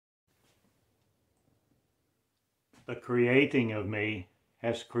The creating of me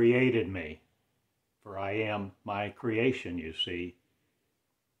has created me, for I am my creation, you see,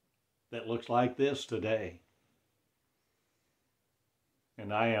 that looks like this today.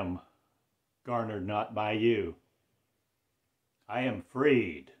 And I am garnered not by you. I am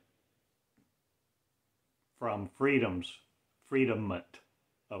freed from freedomment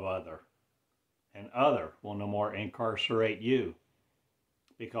of other, and other will no more incarcerate you,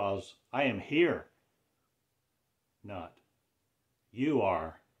 because I am here, not you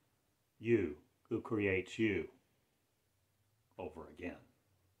are you who creates you over again.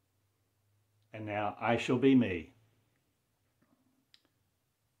 And now I shall be me,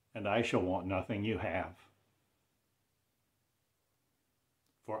 and I shall want nothing you have,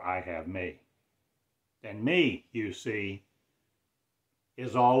 for I have me. And me, you see,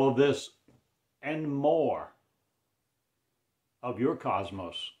 is all of this and more of your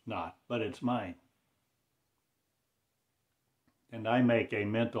cosmos, not, but it's mine. And I make a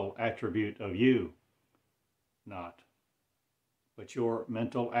mental attribute of you, not, but your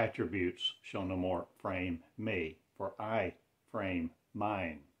mental attributes shall no more frame me, for I frame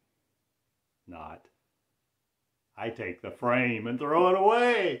mine, not. I take the frame and throw it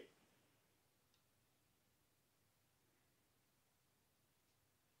away.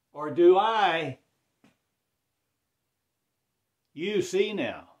 Or do I? You see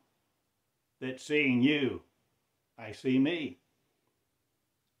now that seeing you, I see me.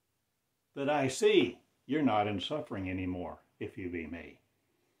 That I see you're not in suffering anymore if you be me.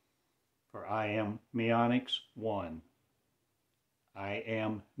 For I am Meonics 1. I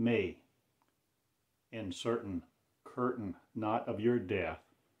am me. In certain curtain not of your death,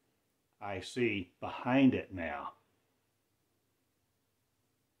 I see behind it now.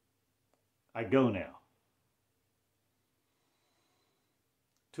 I go now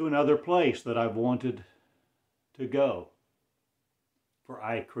to another place that I've wanted to go, for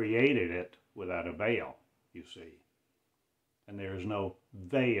I created it without a veil, you see, and there's no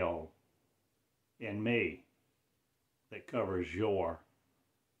veil in me that covers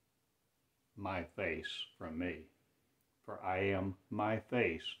my face from me, for I am my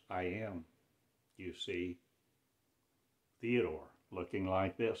face, I am, you see, Theodore looking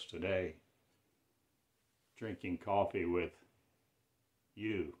like this today, drinking coffee with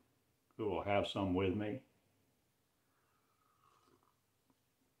you, who will have some with me.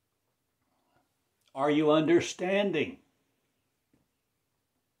 Are you understanding?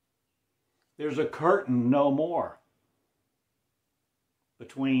 There's a curtain no more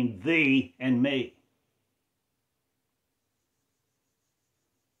between thee and me.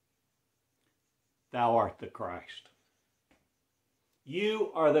 Thou art the Christ.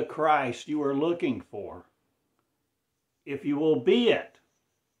 You are the Christ you are looking for. If you will be it,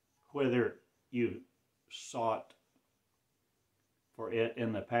 whether you sought for it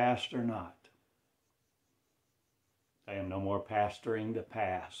in the past or not. I am no more pastoring the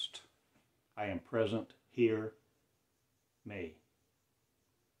past. I am present here, me.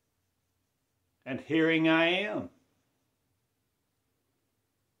 And hearing I am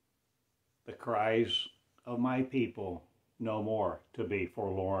the cries of my people, no more to be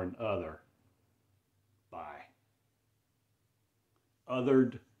forlorn other by.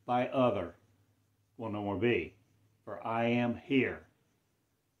 Othered by other will no more be, for I am here,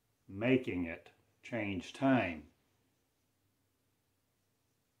 making it change time.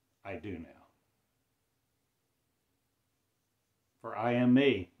 I do now. For I am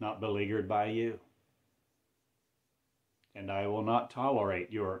me, not beleaguered by you. And I will not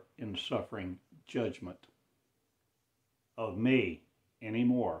tolerate your insuffering judgment of me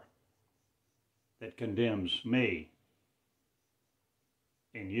anymore that condemns me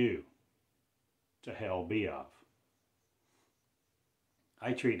and you to hell be of.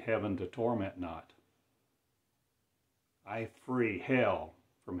 I treat heaven to torment not. I free hell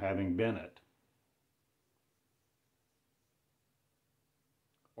from having been it.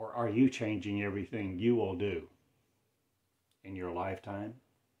 Or are you changing everything you will do in your lifetime?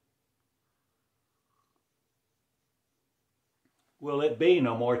 Will it be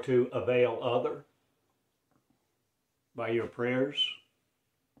no more to avail other by your prayers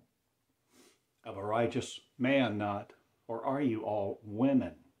of a righteous man, not? Or are you all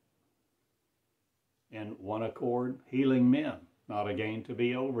women in one accord, healing men, not again to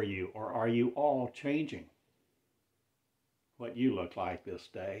be over you? Or are you all changing what you look like this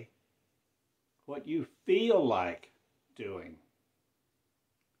day, what you feel like doing?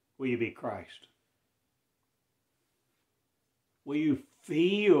 Will you be Christ? Will you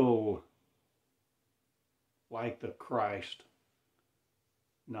feel like the Christ?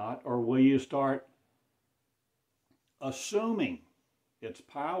 Not, or will you start assuming its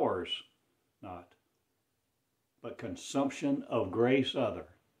powers not, but consumption of grace other,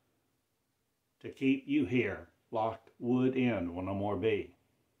 to keep you here, locked wood in will no more be.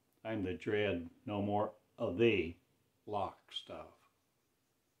 I'm the dread no more of thee, lock stuff.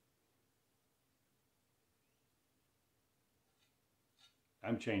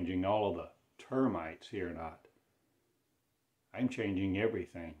 I'm changing all of the termites here not. I'm changing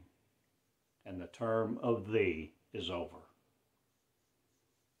everything, and the term of thee is over.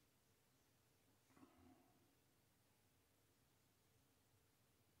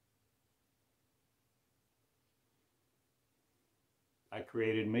 I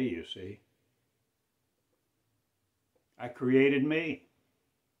created me, you see. I created me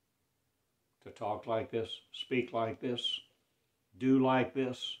to talk like this, speak like this, do like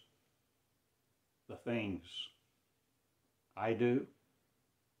this. The things I do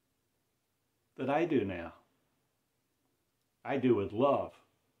that I do now, I do with love.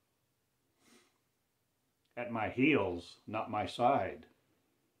 At my heels, not my side.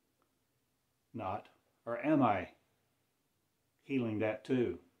 Not, or am I healing that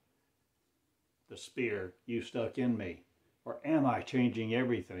too? The spear you stuck in me. Or am I changing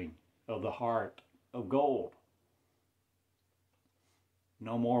everything of the heart of gold?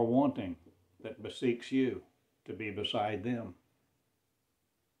 No more wanting that beseeks you to be beside them.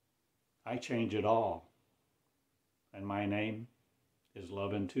 I change it all. And my name is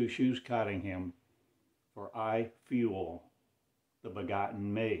Love in Two Shoes Cottingham, for I fuel the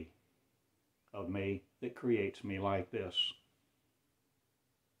begotten me, of me that creates me like this,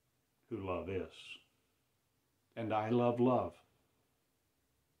 who love is. And I love love,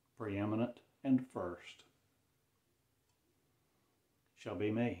 preeminent and first, shall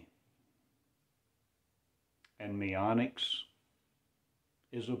be me. And meonics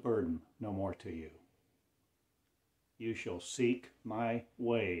is a burden no more to you. You shall seek my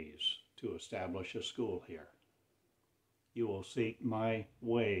ways to establish a school here. You will seek my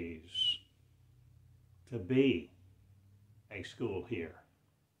ways to be a school here,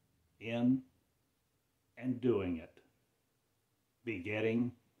 in and doing it,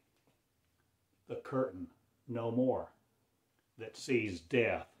 begetting the curtain no more that sees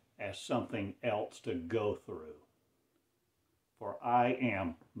death as something else to go through. For I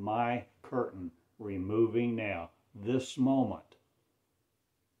am my curtain removing now, this moment,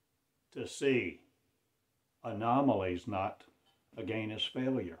 to see anomalies not again as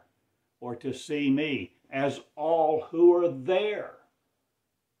failure, or to see me as all who are there,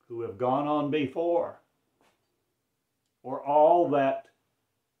 who have gone on before, or all that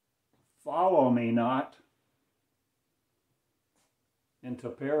follow me not into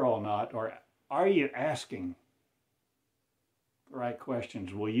peril not. Or are you asking the right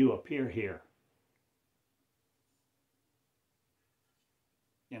questions? Will you appear here?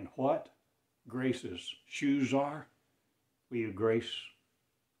 In what Grace's shoes are? Will you grace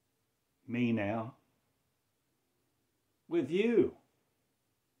me now? With you.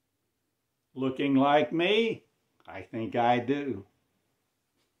 Looking like me? I think I do.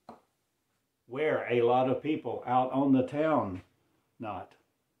 Where a lot of people out on the town not,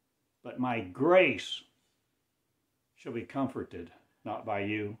 but my grace shall be comforted, not by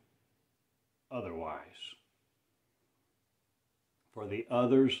you, otherwise. For the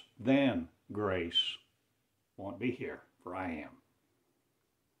others than grace won't be here, for I am.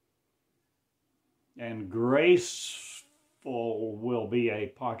 And graceful will be a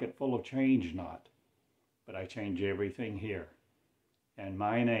pocket full of change not, but I change everything here. And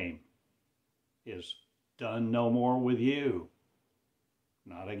my name is done no more with you,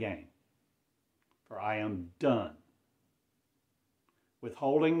 not again. For I am done,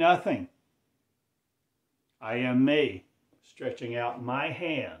 withholding nothing. I am me, stretching out my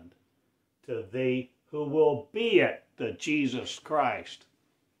hand to thee who will be it, the Jesus Christ,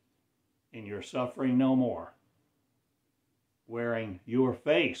 in your suffering no more. Wearing your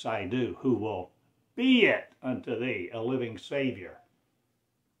face I do, who will be it unto thee, a living Savior,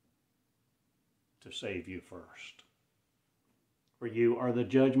 to save you first. For you are the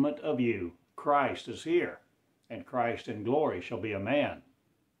judgment of you. Christ is here, and Christ in glory shall be a man,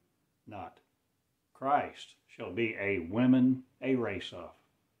 not Christ shall be a women a race of.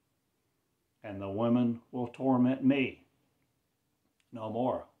 And the women will torment me no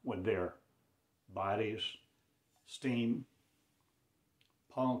more with their bodies, steam.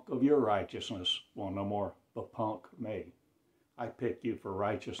 Punk of your righteousness will no more bepunk me. I pick you for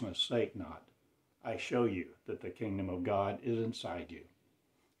righteousness' sake not. I show you that the kingdom of God is inside you,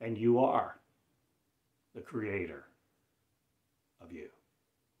 and you are the creator of you.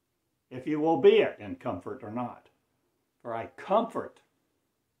 If you will be it in comfort or not, For I comfort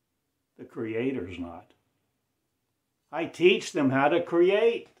the creators not. I teach them how to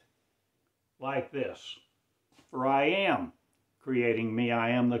create like this. For I am creating me.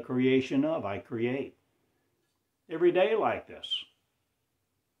 I am the creation of. I create every day like this.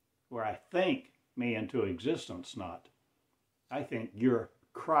 Where I think me into existence not. I think you're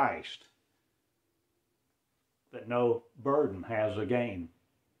Christ, that no burden has a gain.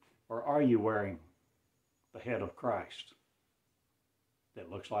 Or are you wearing the head of Christ that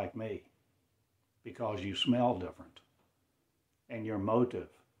looks like me because you smell different and your motive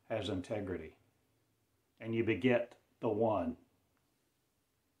has integrity and you beget the one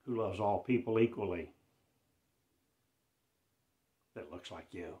who loves all people equally that looks like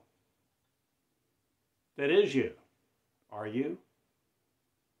you? That is you. Are you?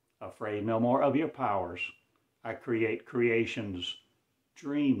 Afraid no more of your powers. I create creations.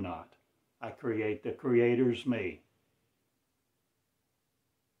 Dream not. I create the Creator's me.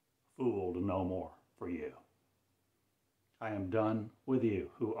 Fooled no more for you. I am done with you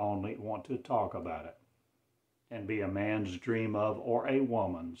who only want to talk about it and be a man's dream of or a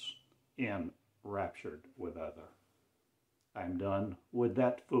woman's enraptured with other. I am done with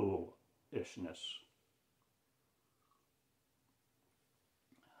that foolishness.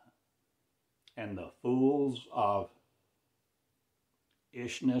 And the fools of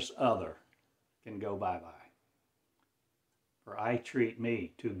ishness other can go bye-bye. For I treat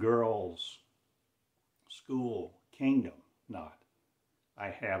me to girls' school kingdom not. I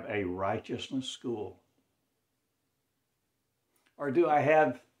have a righteousness school. Or do I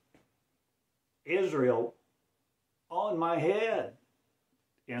have Israel on my head,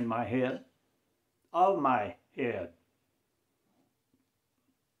 in my head, of my head?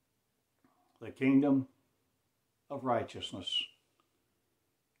 The kingdom of righteousness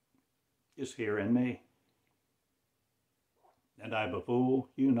is here in me. And I befool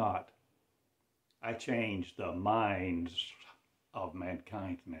you not. I change the minds of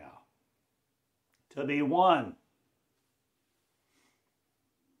mankind now to be one.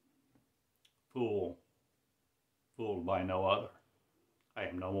 Fooled by no other. I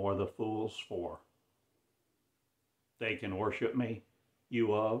am no more the fool's for. They can worship me,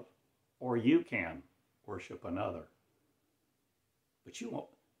 you of, or you can worship another. But you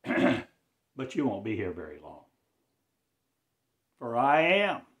won't, but you won't be here very long. For I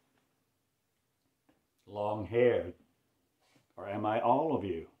am long-haired, or am I all of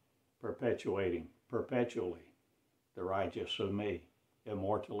you, perpetually, the righteous of me,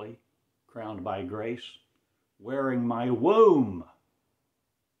 immortally, crowned by grace, wearing my womb.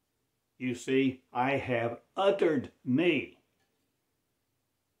 You see, I have uttered me,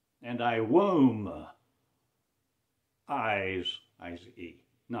 and I womb, eyes, I-Z-E,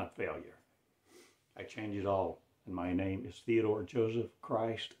 not failure. I change it all, and my name is Theodore Joseph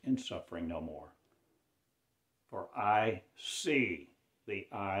Christ in suffering no more. For I see the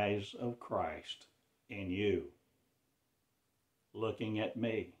eyes of Christ in you, looking at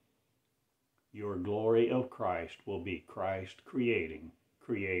me. Your glory of Christ will be Christ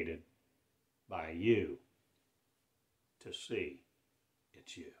created by you to see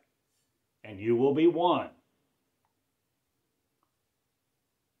it's you. And you will be one.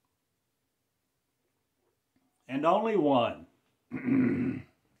 And only one.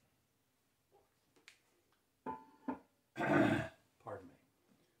 Pardon me.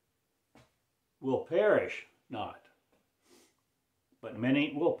 Will perish not. But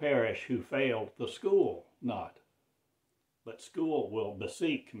many will perish who failed the school not. But school will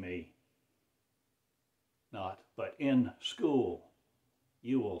beseech me not. But in school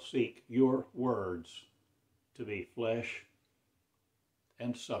you will seek your words to be flesh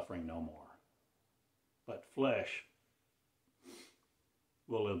and suffering no more. But flesh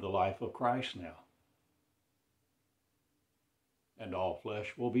will live the life of Christ now. And all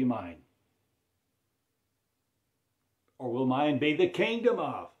flesh will be mine. Or will mine be the kingdom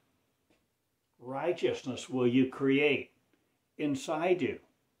of? Righteousness will you create inside you.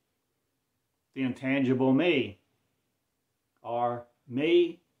 The intangible me, or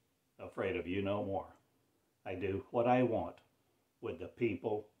me, afraid of you no more. I do what I want with the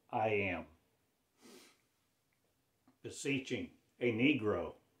people I am. Beseeching a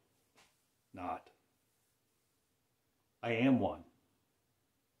Negro, not. I am one,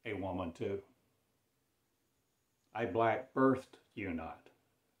 a woman too. I black birthed you not.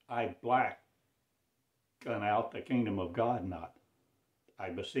 I blacken out the kingdom of God not.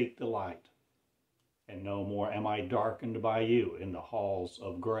 I beseech the light, and no more am I darkened by you in the halls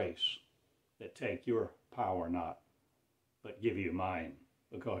of grace that take your power not, but give you mine,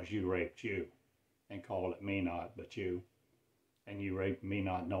 because you raped you, and call it me not, but you. And you raped me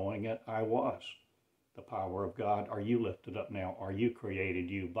not knowing it? I was. The power of God, are you lifted up now? Are you created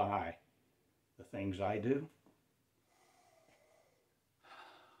you by the things I do?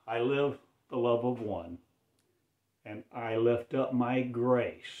 I live the love of one, and I lift up my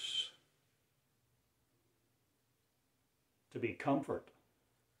grace to be comfort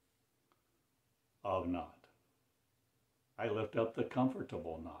of not. I lift up the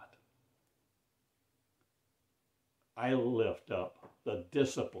comfortable not. I lift up the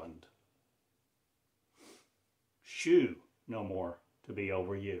disciplined. Shoe no more to be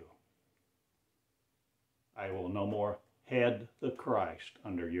over you. I will no more head the Christ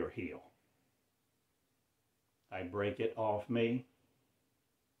under your heel. I break it off me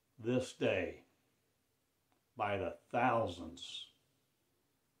this day by the thousands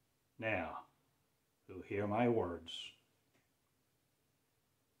now who hear my words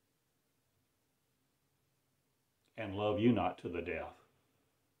and love you not to the death,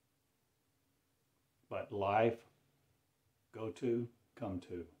 but life go to, come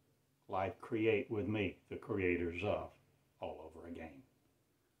to, life create with me, the creators of, all over again.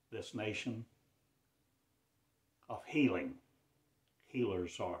 This nation of healing,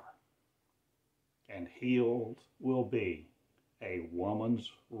 healers are, and healed will be a woman's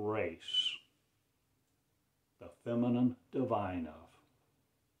race, the feminine divine of,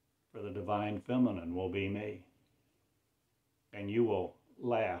 for the divine feminine will be me. And you will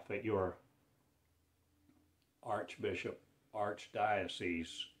laugh at your archbishop,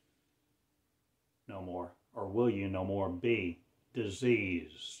 archdiocese no more, or will you no more be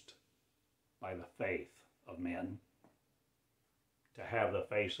diseased by the faith of men? To have the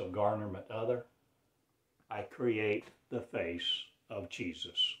face of garment other, I create the face of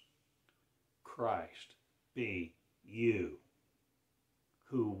Jesus. Christ be you,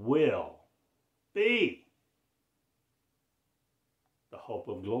 who will be the hope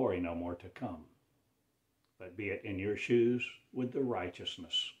of glory no more to come, but be it in your shoes with the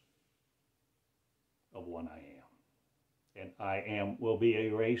righteousness of one I am. And I am will be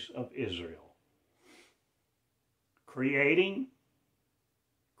a race of Israel, creating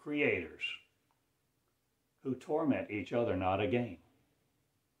creators who torment each other not again,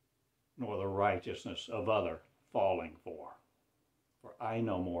 nor the righteousness of other falling for. For I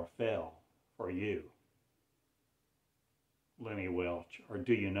no more fell for you, Lenny Welch, or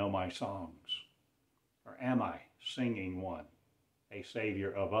do you know my songs? Or am I singing one, a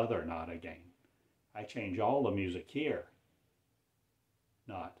savior of other not again? I change all the music here,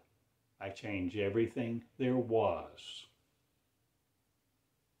 not. I change everything there was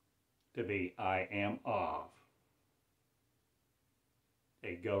to be I am of.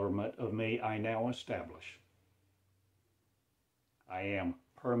 A government of me I now establish. I am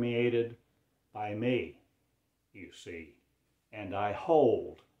permeated by me, you see, and I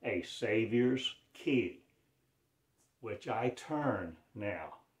hold a Savior's key, which I turn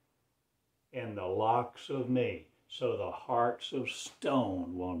now in the locks of me, so the hearts of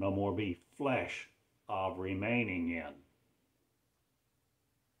stone will no more be flesh of remaining in,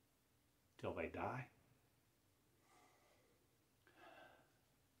 till they die.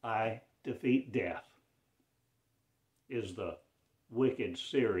 I defeat death is the wicked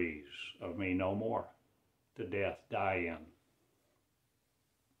series of me no more, to death die in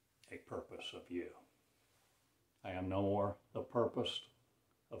a purpose of you. I am no more the purpose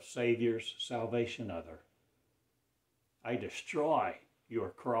of Savior's salvation other. I destroy your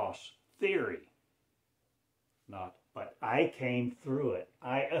cross theory, not, but I came through it.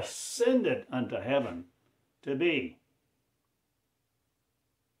 I ascended unto heaven to be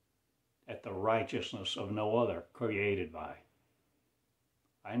at the righteousness of no other created by.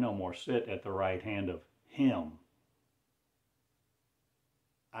 I no more sit at the right hand of him.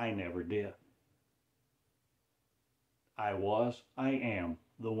 I never did. I was, I am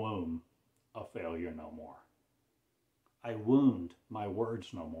the womb of failure no more. I wound my words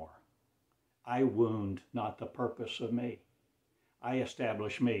no more. I wound not the purpose of me. I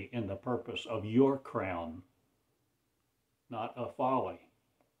establish me in the purpose of your crown, not of folly.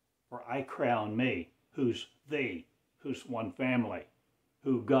 For I crown me, who's thee, who's one family,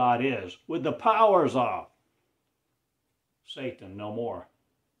 who God is, with the powers of Satan no more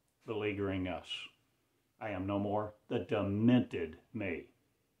beleaguering us. I am no more the demented me.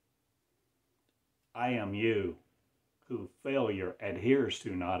 I am you, who failure adheres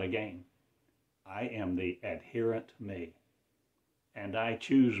to not again. I am the adherent me, and I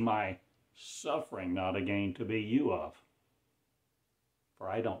choose my suffering not again to be you of, for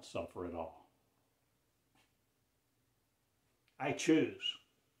I don't suffer at all. I choose.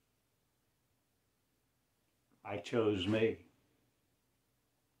 I chose me.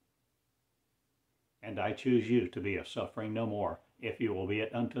 And I choose you to be a suffering no more, if you will be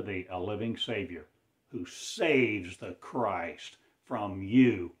it unto thee a living Savior, who saves the Christ from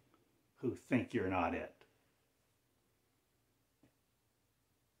you who think you're not it.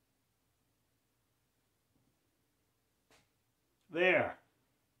 There,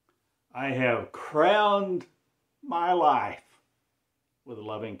 I have crowned my life with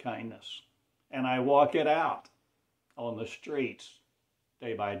loving kindness, and I walk it out on the streets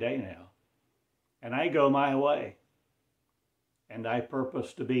day by day now. And I go my way, and I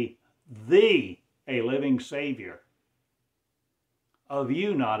purpose to be a living Savior. Of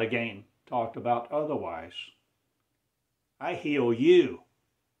you not again talked about otherwise. I heal you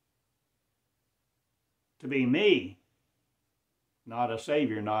to be me, not a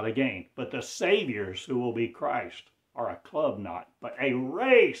Savior, not again, but the Saviors who will be Christ are a club not, but a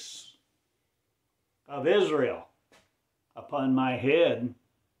race of Israel upon my head.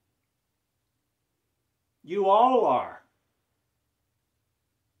 You all are.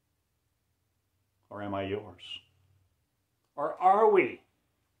 Or am I yours? Or are we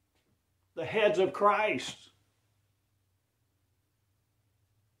the heads of Christ?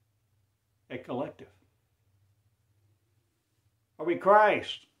 A collective. Are we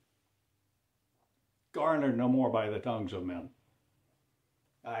Christ? Garnered no more by the tongues of men.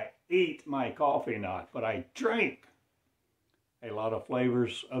 I eat my coffee not, but I drink a lot of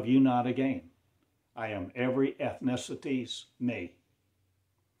flavors of you not again. I am every ethnicity's me.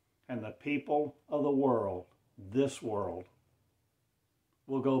 And the people of the world, this world,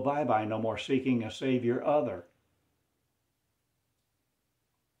 will go bye-bye, no more seeking a Savior other,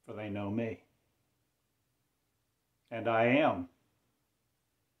 for they know me. And I am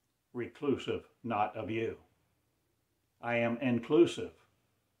reclusive, not of you. I am inclusive.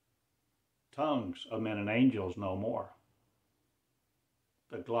 Tongues of men and angels no more.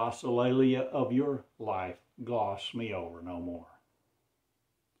 The glossolalia of your life gloss me over no more.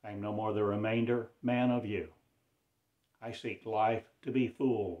 I am no more the remainder man of you. I seek life to be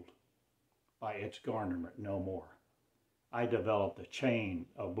fooled by its garnerment no more. I develop the chain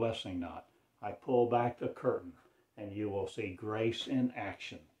of blessing not. I pull back the curtain, and you will see grace in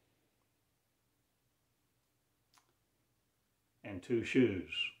action. And two shoes,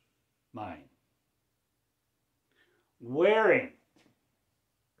 mine. Wearing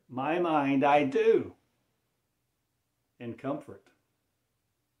my mind I do in comfort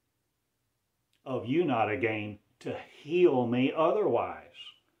of you not again to heal me otherwise.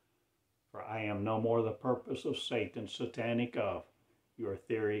 For I am no more the purpose of Satan, satanic of your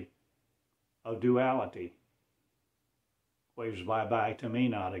theory of duality. Waves bye-bye to me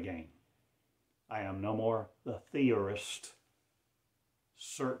not again. I am no more the theorist,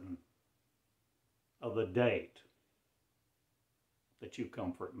 certain of the date that you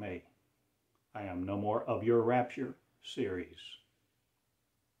comfort me. I am no more of your rapture series.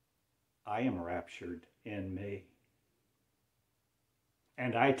 I am raptured in me.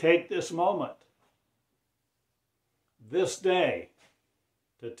 And I take this moment, this day,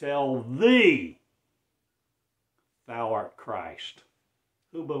 to tell thee, thou art Christ.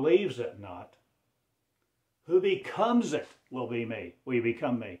 Who believes it not, who becomes it will be me. Will you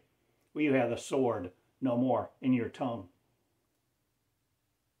become me? Will you have the sword no more in your tongue?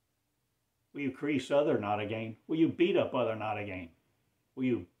 Will you crease other not again? Will you beat up other not again? Will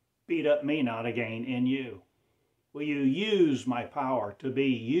you beat up me not again in you? Will you use my power to be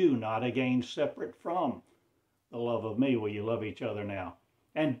you not again separate from the love of me? Will you love each other now?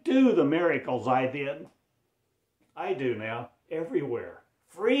 And do the miracles I did. I do now everywhere,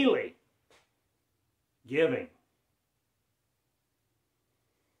 freely, giving.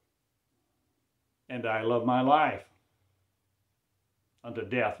 And I love my life unto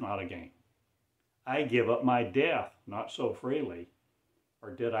death not again. I give up my death, not so freely. Or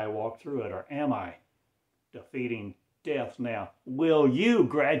did I walk through it, or am I defeating death now? Will you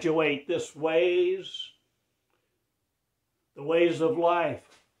graduate this ways? The ways of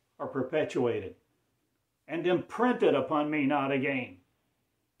life are perpetuated and imprinted upon me not again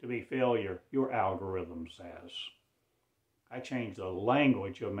to be failure, your algorithm says. I change the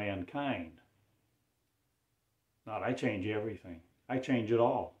language of mankind. Not I change everything. I change it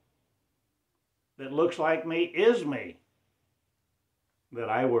all. That looks like me is me. That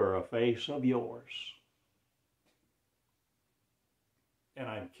I wear a face of yours. And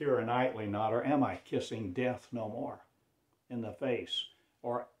I'm cure nightly not, or am I kissing death no more in the face?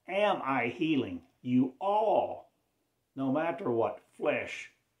 Or am I healing you all, no matter what flesh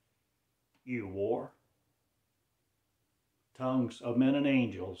you wore? Tongues of men and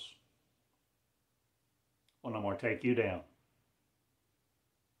angels will no more take you down.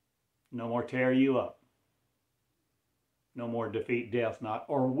 No more tear you up. No more defeat death not.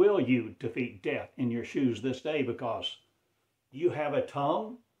 Or will you defeat death in your shoes this day because you have a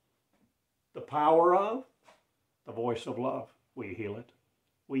tongue, the power of, the voice of love. Will you heal it?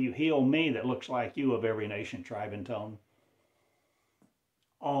 Will you heal me that looks like you of every nation, tribe, and tongue?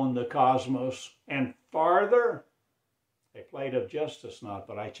 On the cosmos and farther, a plate of justice not,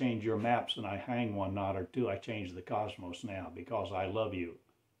 but I change your maps and I hang one not or two. I change the cosmos now because I love you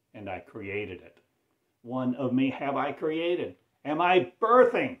and I created it. One of me have I created. Am I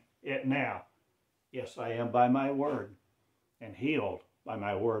birthing it now? Yes, I am by my word, and healed by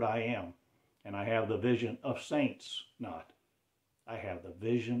my word I am. And I have the vision of saints not. I have the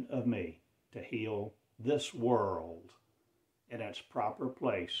vision of me to heal this world in its proper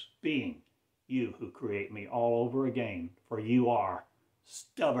place, being you who create me all over again, for you are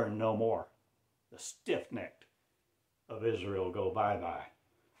stubborn no more. The stiff-necked of Israel go bye-bye.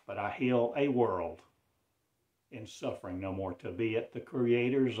 But I heal a world in suffering no more, to be it the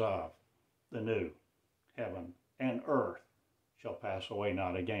creators of the new heaven and earth shall pass away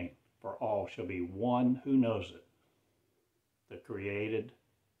not again, for all shall be one who knows it. The created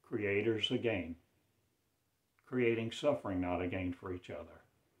creators again, creating suffering not again for each other.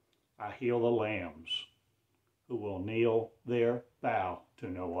 I heal the lambs who will kneel there, bow to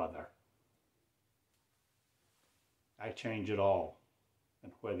no other. I change it all,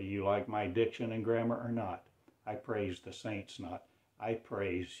 and whether you like my diction and grammar or not, I praise the saints not. I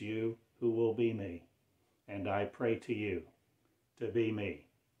praise you who will be me, and I pray to you to be me,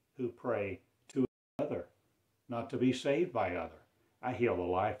 who pray to another, not to be saved by other. I heal the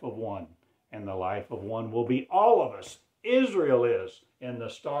life of one, and the life of one will be all of us. Israel is in the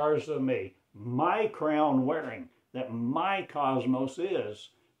stars of me, my crown wearing, that my cosmos is,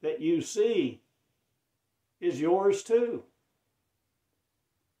 that you see is yours too.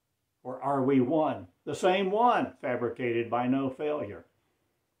 Or are we one? The same one, fabricated by no failure.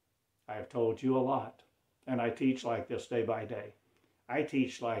 I have told you a lot, and I teach like this day by day. I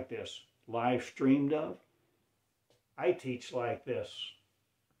teach like this, live streamed of. I teach like this,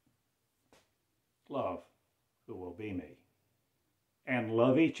 love who will be me. And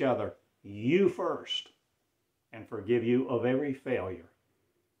love each other, you first, and forgive you of every failure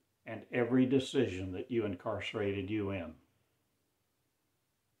and every decision that you incarcerated you in.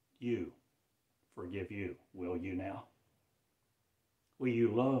 You, forgive you, will you now? Will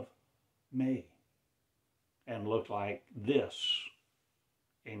you love me and look like this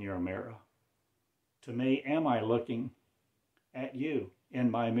in your mirror? To me, am I looking at you? In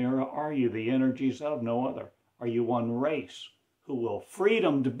my mirror, are you the energies of no other? Are you one race who will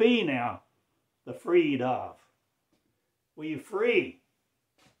freedom to be now, the freed of? Will you free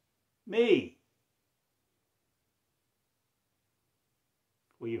me?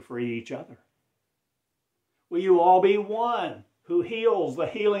 Will you free each other? Will you all be one who heals the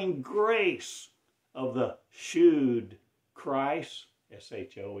healing grace of the shoed Christ,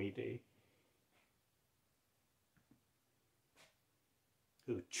 S-H-O-E-D,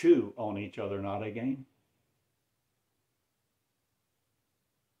 who chew on each other not again?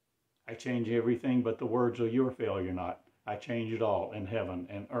 I change everything but the words of your failure not. I change it all in heaven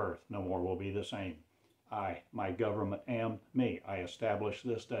and earth. No more will be the same. I, my government, am me. I establish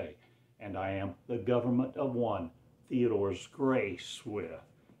this day, and I am the government of one, Theodore's grace with,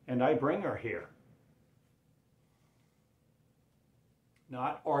 and I bring her here.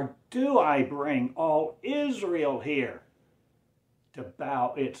 Not, or do I bring all Israel here to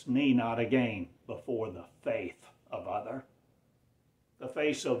bow its knee not again before the faith of other? The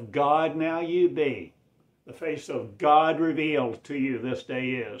face of God now you be. The face of God revealed to you this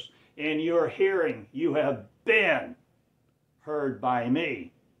day is. In your hearing you have been heard by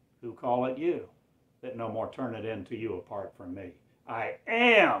me, who call it you, that no more turn it into you apart from me. I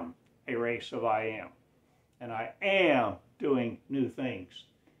am a race of I am, and I am doing new things,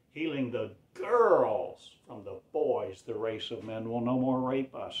 healing the girls from the boys. The race of men will no more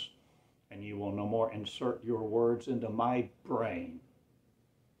rape us, and you will no more insert your words into my brain.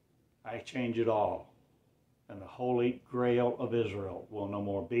 I change it all. And the holy grail of Israel will no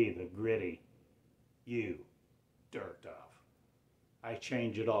more be the gritty you dirt of. I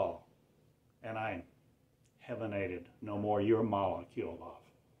change it all, and I'm heavenated, no more your molecule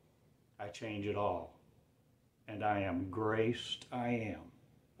of. I change it all, and I am graced, I am,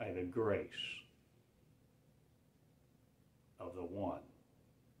 by the grace of the one,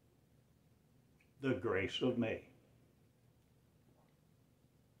 the grace of me.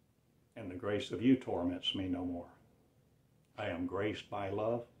 And the grace of you torments me no more. I am graced by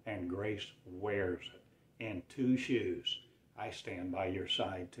love, and grace wears it. In two shoes, I stand by your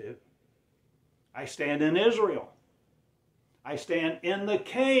side too. I stand in Israel. I stand in the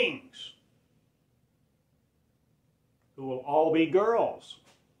kings, who will all be girls.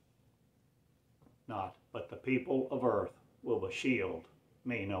 Not, but the people of earth will shield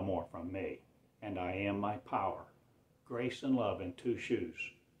me no more from me. And I am my power, grace and love in two shoes,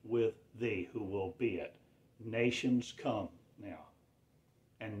 with thee who will be it. Nations come now,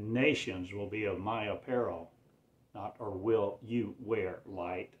 and nations will be of my apparel, not, or will you wear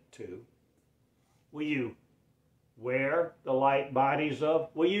light too? Will you wear the light bodies of?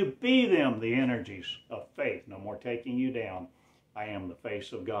 Will you be them the energies of faith, no more taking you down? I am the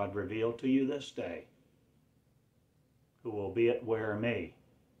face of God revealed to you this day, who will be it wear me.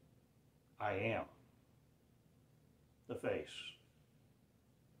 I am the face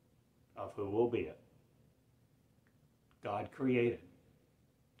of who will be it. God created.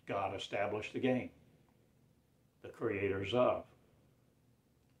 God established the game. The creators of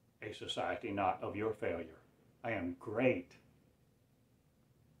a society not of your failure. I am great.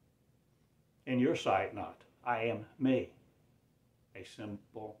 In your sight not. I am me. A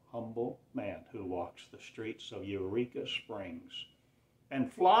simple, humble man who walks the streets of Eureka Springs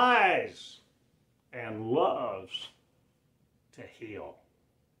and flies and loves to heal.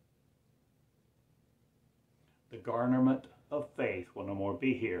 The garment of faith will no more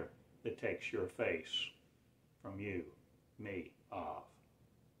be here that takes your face from you, me, of.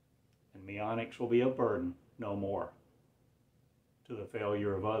 And meonics will be a burden no more to the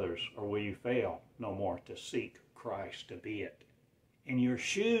failure of others, or will you fail no more to seek Christ to be it? In your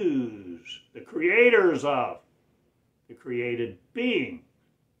shoes, the creators of, the created being,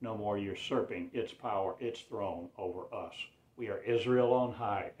 no more usurping its power, its throne over us. We are Israel on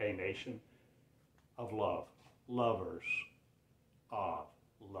high, a nation of love, lovers of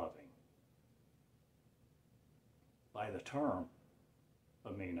loving. By the term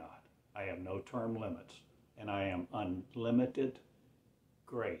of me not, I have no term limits, and I am unlimited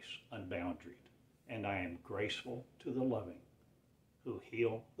grace, unboundaried, and I am graceful to the loving, who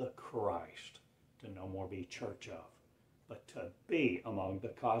heal the Christ, to no more be church of, but to be among the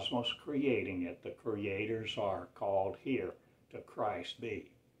cosmos creating it. The creators are called here to Christ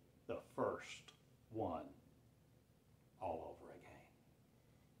be the first one all over again.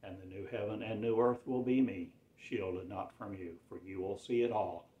 And the new heaven and new earth will be me, shielded not from you, for you will see it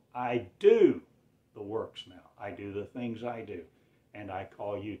all. I do the works now. I do the things I do, and I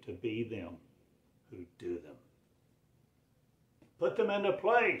call you to be them who do them. Put them into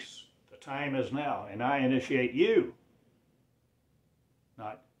place. The time is now, and I initiate you.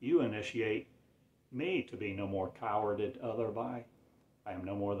 Not you initiate me to be no more cowarded other by. I am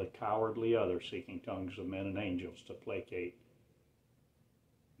no more the cowardly other seeking tongues of men and angels to placate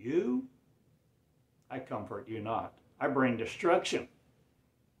you. I comfort you not. I bring destruction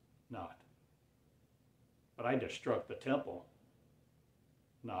not. But I destruct the temple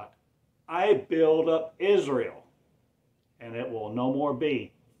not. I build up Israel, and it will no more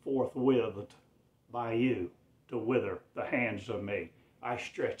be forthwith by you to wither the hands of me. I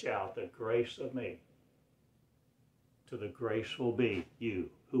stretch out the grace of me to the grace will be you,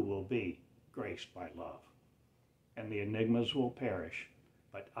 who will be graced by love. And the enigmas will perish,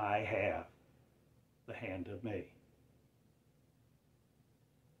 but I have the hand of me.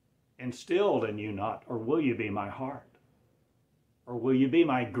 Instilled in you not, or will you be my heart? Or will you be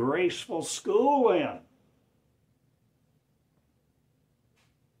my graceful school in?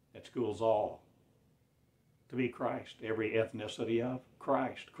 That school's all to be Christ. Every ethnicity of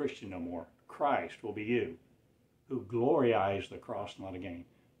Christ. Christian no more. Christ will be you, who glorifies the cross not again.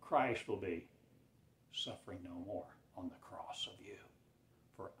 Christ will be suffering no more on the cross of you.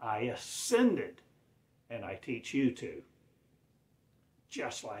 For I ascended, and I teach you to.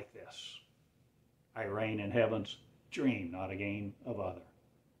 Just like this. I reign in heaven's dream, not again of other.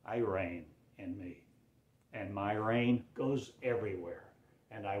 I reign in me. And my reign goes everywhere.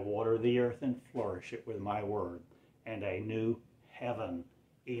 And I water the earth and flourish it with my word. And a new heaven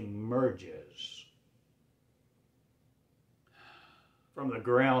emerges. From the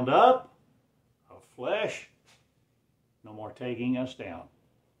ground up of flesh, no more taking us down.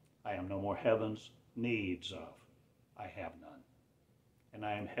 I am no more heaven's needs of. I have none. And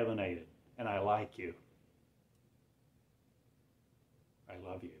I am heavenated, and I like you. I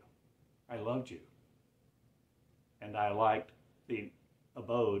love you. I loved you. And I liked the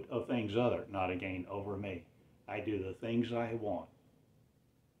abode of things other, not again over me. I do the things I want.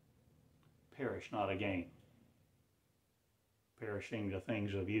 Perish not again. Perishing the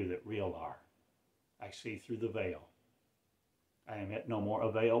things of you that real are. I see through the veil. I am it no more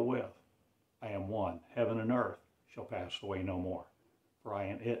a veil with. I am one. Heaven and earth shall pass away no more. For I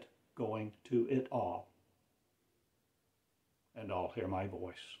am it going to it all. And all hear my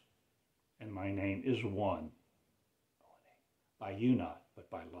voice. And my name is one. By you not, but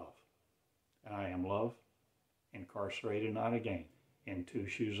by love. And I am love, incarcerated not again. In two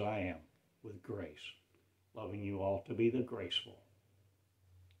shoes I am, with grace. Loving you all to be the graceful.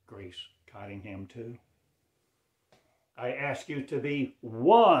 Grace Cottingham too. I ask you to be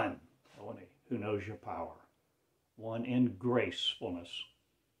one, who knows your power. One in gracefulness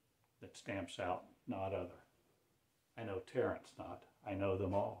that stamps out not other. I know Terence not, I know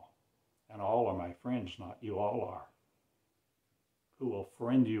them all. And all are my friends not, you all are. Who will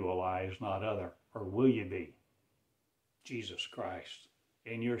friend you alive not other, or will you be? Jesus Christ,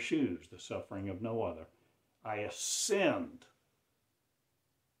 in your shoes, the suffering of no other. I ascend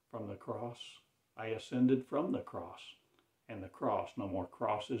from the cross. I ascended from the cross, and the cross no more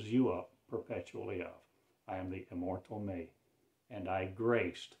crosses you up perpetually of. I am the immortal me, and I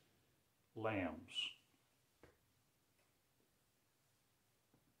graced lambs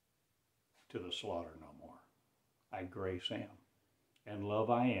to the slaughter no more. I grace am, and love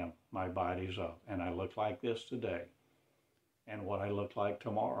I am, my body's of, and I look like this today, and what I look like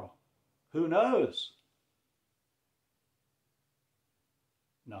tomorrow, who knows?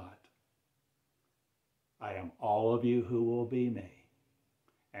 Not. I am all of you who will be me,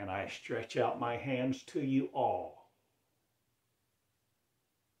 and I stretch out my hands to you all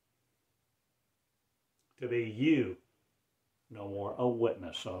to be you, no more a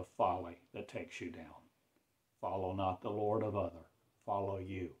witness of folly that takes you down. Follow not the Lord of other, follow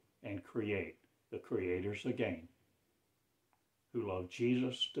you, and create the creators again, who love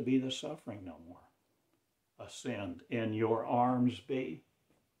Jesus to be the suffering no more. Ascend, in your arms be,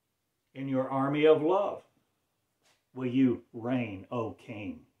 in your army of love. Will you reign, O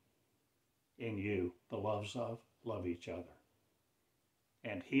King? In you, the loves of, love each other.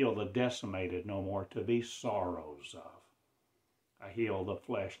 And heal the decimated no more to be sorrows of. I heal the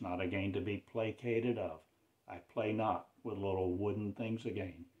flesh not again to be placated of. I play not with little wooden things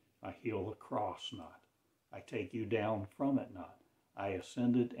again. I heal the cross not. I take you down from it not. I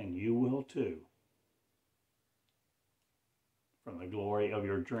ascended and you will too. From the glory of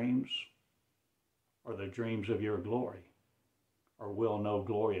your dreams, or the dreams of your glory, or will no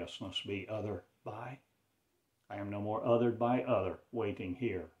gloriousness be other by? I am no more othered by other, waiting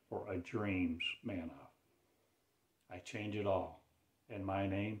here for a dream's man of. I change it all, and my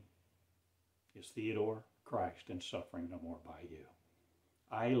name is Theodore, Christ, and suffering no more by you.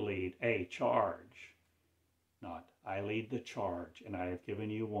 I lead a charge, not I lead the charge, and I have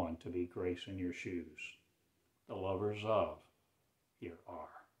given you one to be grace in your shoes. The lovers of here are.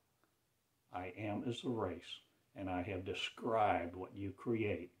 I am as a race, and I have described what you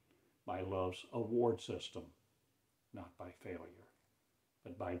create by love's award system, not by failure,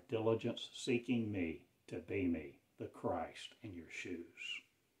 but by diligence seeking me to be me, the Christ in your shoes.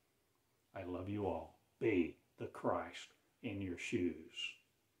 I love you all. Be the Christ in your shoes.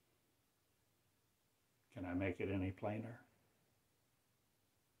 Can I make it any plainer?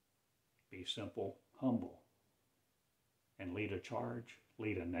 Be simple, humble, and lead a charge,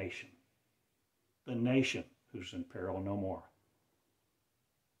 lead a nation. The nation who's in peril no more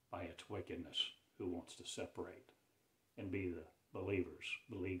by its wickedness, who wants to separate and be the believers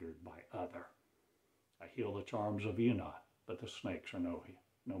beleaguered by other. I heal the charms of you not, but the snakes are no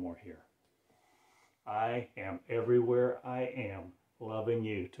more here. I am everywhere I am, loving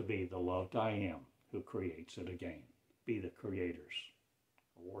you to be the loved I am, who creates it again. Be the creators.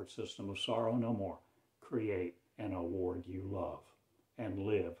 Award system of sorrow no more. Create and award you love, and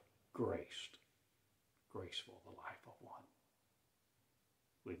live graced. Graceful, the life of one.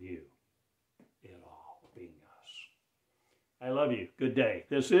 With you, it all being us. I love you. Good day.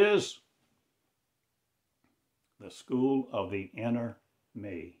 This is the School of the Inner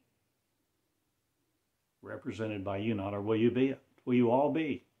Me. Represented by you not, or will you be it? Will you all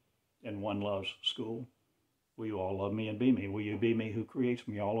be in one love's school? Will you all love me and be me? Will you be me who creates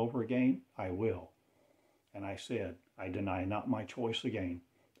me all over again? I will. And I said, I deny not my choice again.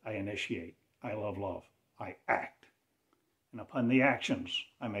 I initiate. I love love. I act. And upon the actions,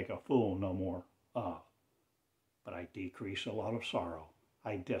 I make a fool no more of. But I decrease a lot of sorrow.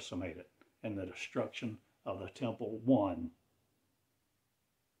 I decimate it. And the destruction of the temple one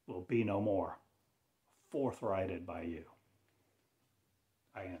will be no more. Forthrighted by you.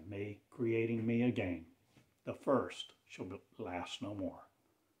 I am me, creating me again. The first shall last no more.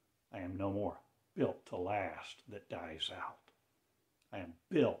 I am no more built to last that dies out. I am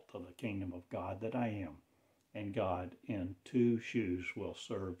built to the kingdom of God that I am, and God in two shoes will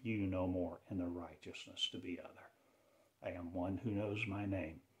serve you no more in the righteousness to be other. I am one who knows my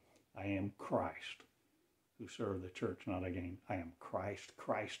name, I am Christ, who serve the church, not a game. I am Christ,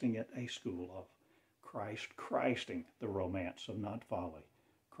 Christing it, a school of. Christ, Christing the romance of not folly.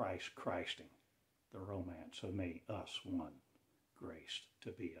 Christ, Christing the romance of me, us, one, graced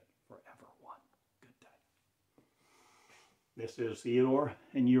to be it forever one. Good day. This is Theodore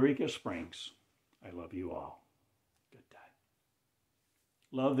in Eureka Springs. I love you all. Good day.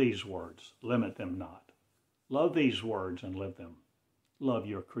 Love these words, limit them not. Love these words and live them. Love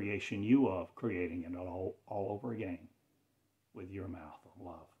your creation, you of creating it all over again with your mouth of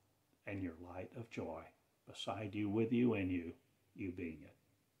love and your light of joy beside you, with you, in you, you being it,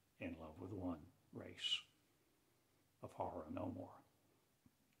 in love with one race of horror no more.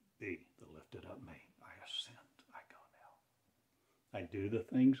 Be the lifted up me. I ascend, I go now. I do the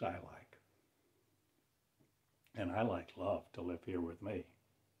things I like. And I like love to live here with me,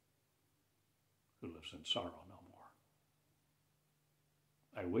 who lives in sorrow no more.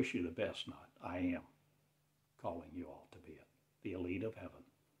 I wish you the best, not I am calling you all to be it, the elite of heaven.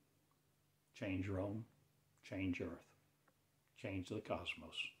 Change Rome, change earth, change the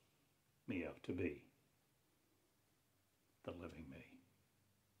cosmos, me of to be, the living me.